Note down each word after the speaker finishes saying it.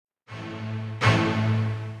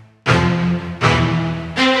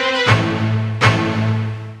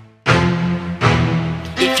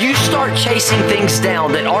start chasing things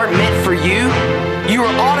down that aren't meant for you, you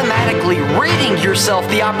are automatically ridding yourself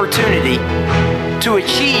the opportunity to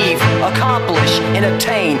achieve, accomplish, and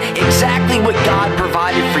obtain exactly what God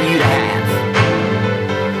provided for you to have.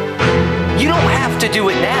 You don't have to do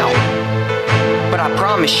it now, but I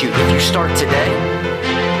promise you, if you start today,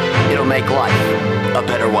 it'll make life a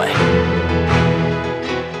better way.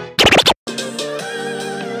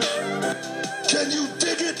 Can you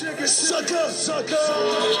dig it, sucker, sucker?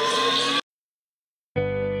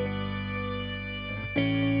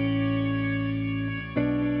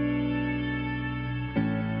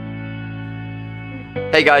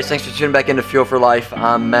 Hey guys, thanks for tuning back into Fuel for Life.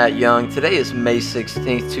 I'm Matt Young. Today is May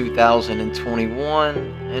 16th, 2021,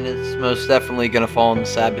 and it's most definitely going to fall on the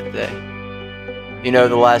Sabbath day. You know,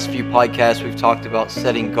 the last few podcasts we've talked about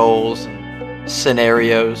setting goals and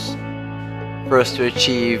scenarios for us to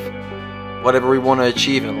achieve whatever we want to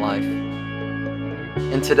achieve in life.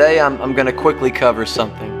 And today I'm going to quickly cover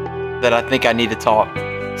something that I think I need to talk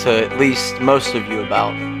to at least most of you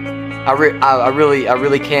about. I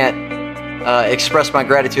really can't express my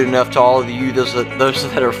gratitude enough to all of you, those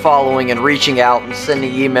that are following and reaching out and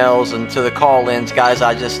sending emails and to the call-ins. Guys,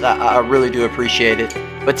 I really do appreciate it.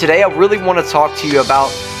 But today I really want to talk to you about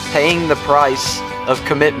paying the price of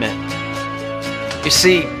commitment. You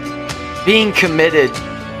see, being committed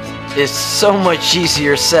is so much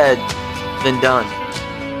easier said than done.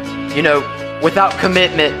 You know, without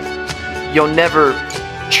commitment, you'll never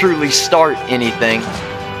truly start anything.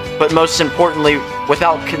 But most importantly,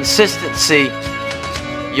 without consistency,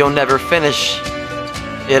 you'll never finish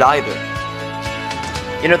it either.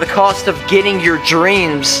 You know, the cost of getting your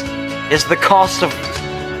dreams is the cost of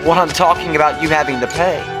what I'm talking about you having to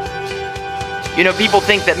pay. You know, people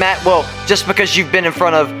think that, Matt, well, just because you've been in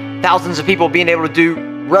front of thousands of people being able to do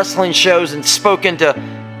wrestling shows and spoken to,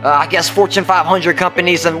 I guess, Fortune 500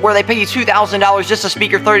 companies and where they pay you $2,000 just to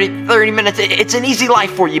speak your 30 minutes, it's an easy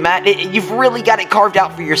life for you, Matt. You've really got it carved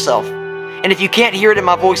out for yourself. And if you can't hear it in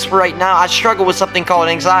my voice right now, I struggle with something called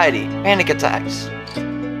anxiety, panic attacks.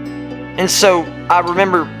 And so I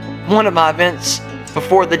remember one of my events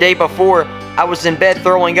the day before, I was in bed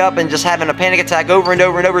throwing up and just having a panic attack over and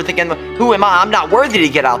over and over, thinking, who am I? I'm not worthy to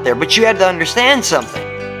get out there. But you had to understand something.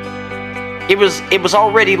 It was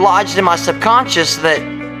already lodged in my subconscious that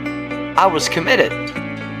I was committed.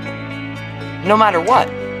 No matter what.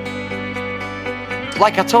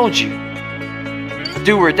 Like I told you,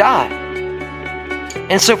 do or die.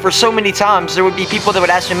 And so for so many times, there would be people that would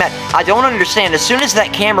ask me, Matt, I don't understand. As soon as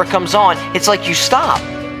that camera comes on, it's like you stop.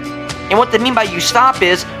 And what they mean by you stop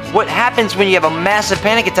is, what happens when you have a massive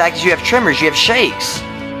panic attack is you have tremors, you have shakes.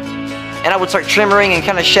 And I would start tremoring and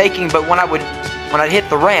kind of shaking, but when I'd hit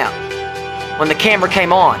the ramp, when the camera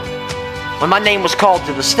came on, when my name was called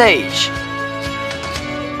to the stage,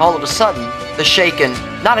 all of a sudden, the shaking,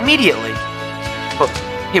 not immediately, but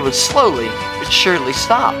it would slowly but surely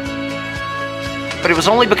stop. But it was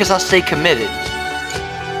only because I stayed committed.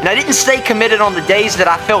 And I didn't stay committed on the days that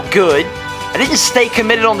I felt good. I didn't stay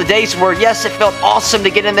committed on the days where, yes, it felt awesome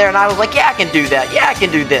to get in there and I was like, yeah, I can do that. Yeah, I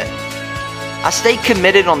can do that. I stayed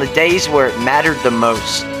committed on the days where it mattered the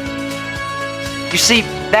most. You see,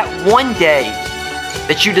 that one day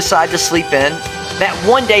that you decide to sleep in, that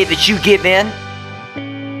one day that you give in,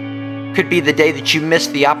 could be the day that you miss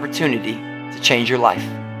the opportunity to change your life.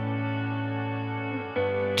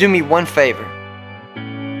 Do me one favor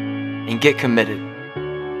and get committed.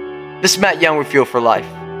 This is Matt Young with Fuel for Life.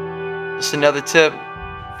 Just another tip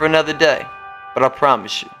for another day, but I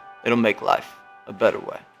promise you, it'll make life a better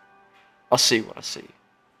way. I'll see you when I see you.